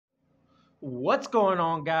What's going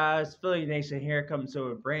on, guys? Philly Nation here, coming to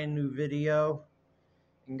a brand new video.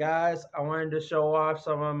 And guys, I wanted to show off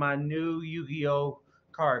some of my new Yu-Gi-Oh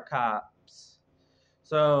card cops.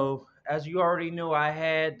 So, as you already knew, I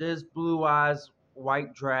had this Blue Eyes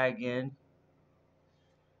White Dragon,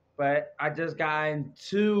 but I just got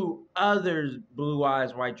two other Blue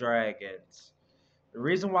Eyes White Dragons. The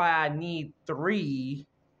reason why I need three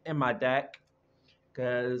in my deck,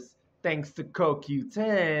 because thanks to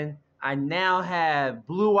q10, I now have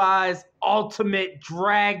Blue Eyes Ultimate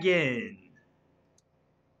Dragon.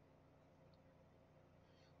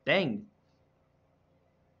 Dang.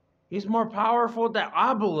 He's more powerful than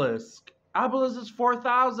Obelisk. Obelisk is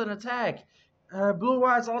 4,000 attack. Blue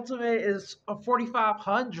Eyes Ultimate is a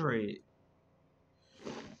 4,500.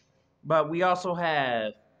 But we also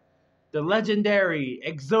have the legendary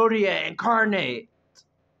Exodia Incarnate,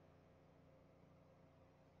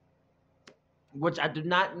 which I do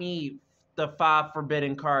not need the 5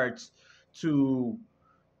 forbidden cards to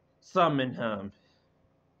summon him.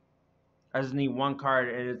 I just need one card,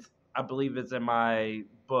 and I believe it's in my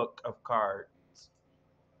book of cards.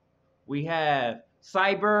 We have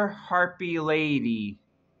Cyber Harpy Lady.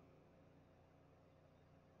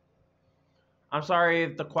 I'm sorry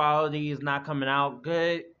if the quality is not coming out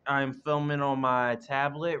good. I'm filming on my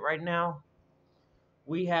tablet right now.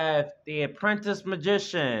 We have the Apprentice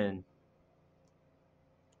Magician,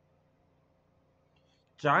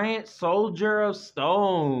 Giant Soldier of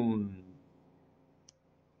Stone,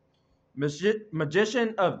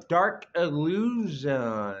 Magician of Dark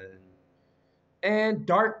Illusion, and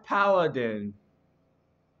Dark Paladin.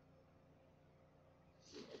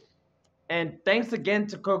 And thanks again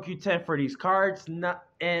to q10 for these cards,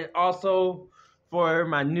 and also for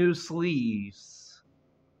my new sleeves.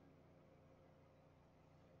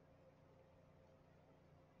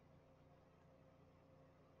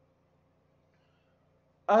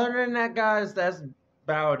 Other than that, guys, that's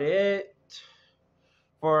about it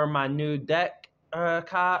for my new deck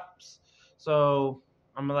cops. So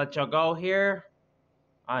I'm gonna let y'all go here.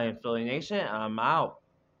 I am Philly Nation. I'm out.